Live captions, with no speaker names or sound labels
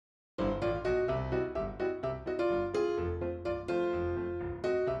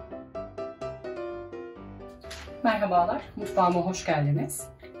Merhabalar, mutfağıma hoş geldiniz.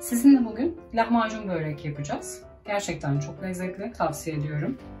 Sizinle bugün lahmacun börek yapacağız. Gerçekten çok lezzetli, tavsiye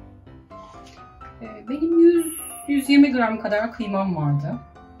ediyorum. Benim 100-120 gram kadar kıymam vardı.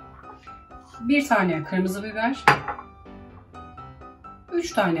 Bir tane kırmızı biber,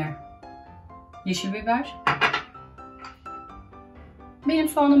 3 tane yeşil biber. Benim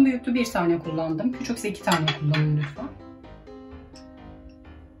soğanım büyüktü, bir tane kullandım. Küçükse 2 tane kullanın lütfen.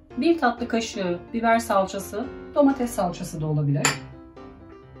 1 tatlı kaşığı biber salçası, domates salçası da olabilir.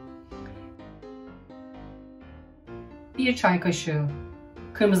 1 çay kaşığı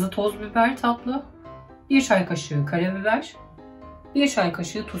kırmızı toz biber tatlı, 1 çay kaşığı karabiber, 1 çay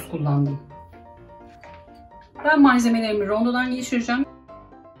kaşığı tuz kullandım. Ben malzemelerimi rondodan geçireceğim.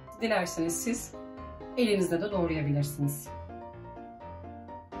 Dilerseniz siz elinizde de doğrayabilirsiniz.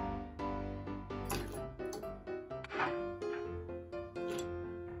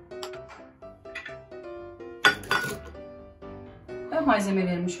 Ben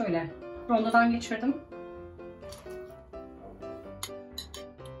malzemelerimi şöyle rondodan geçirdim.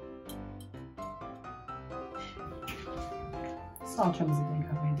 Salçamızı da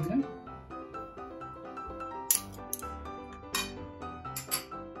ilave edelim.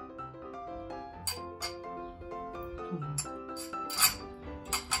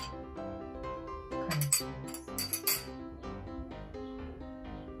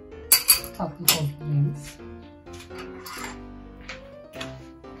 Tatlı tozlarımız.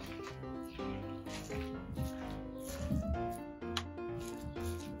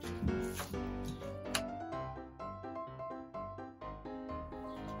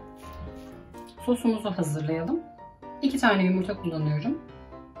 Sosumuzu hazırlayalım. 2 tane yumurta kullanıyorum.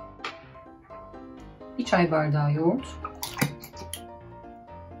 1 çay bardağı yoğurt.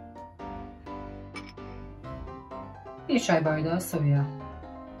 1 çay bardağı sıvı yağ.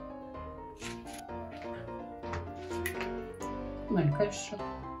 Bunları karıştıralım.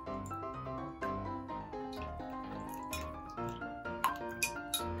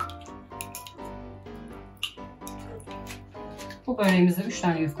 Bu böreğimizde 3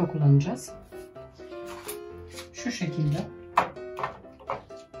 tane yufka kullanacağız. Şu şekilde.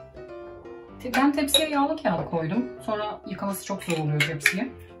 Ben tepsiye yağlı kağıt koydum. Sonra yıkaması çok zor oluyor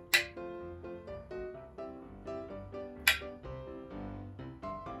tepsiye.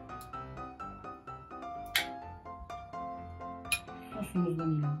 Sosumuzdan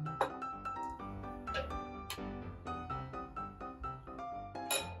yiyelim.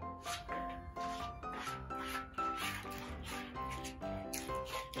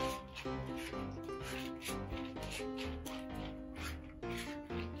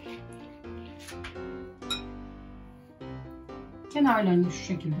 Kenarlarını şu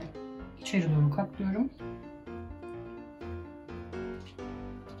şekilde içeri doğru katlıyorum.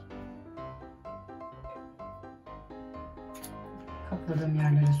 Katladığım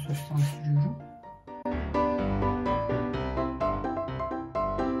yerlere sostan sürüyorum.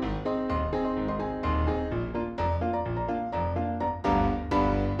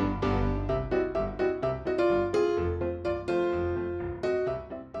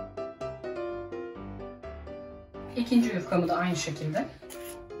 İkinci yufkamı da aynı şekilde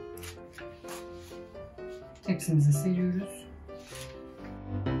tepsimize seriyoruz.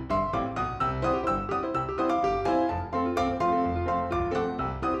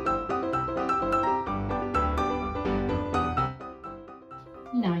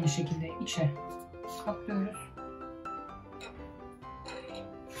 Yine aynı şekilde içe katlıyoruz.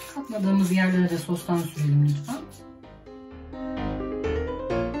 Katladığımız yerlere de sostan sürelim lütfen.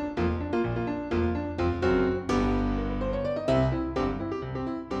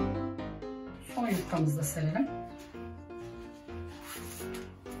 Yufkamızı da serelim.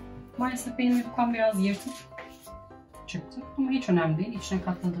 Maalesef benim yufkam biraz yırtık çıktı ama hiç önemli değil. İçine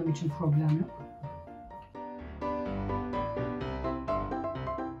katladığım için problem yok.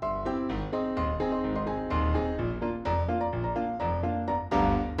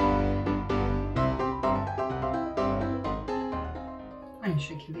 Aynı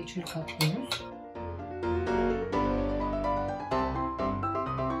şekilde içeri katlıyoruz.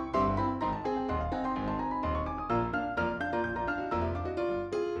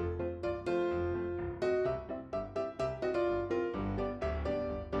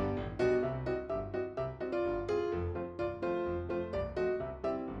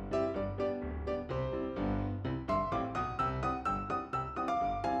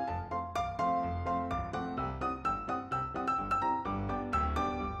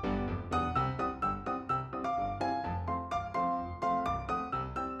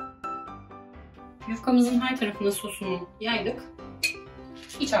 Yufkamızın her tarafına sosunu yaydık.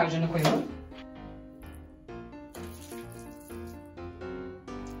 İç harcını koyalım.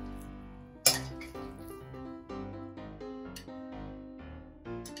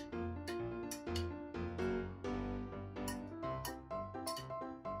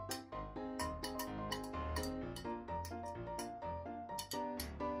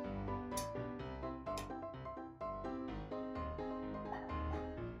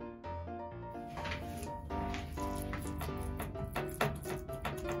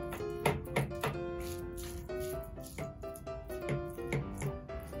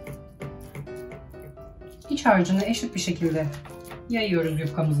 İç harcını eşit bir şekilde yayıyoruz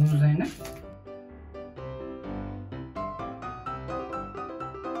yufkamızın üzerine.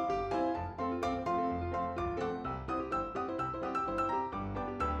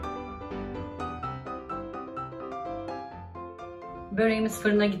 Böreğimiz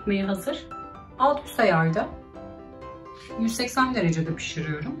fırına gitmeye hazır. Alt üst ayarda 180 derecede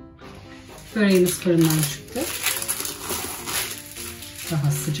pişiriyorum. Böreğimiz fırından çıktı.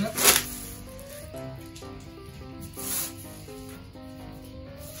 Daha sıcak.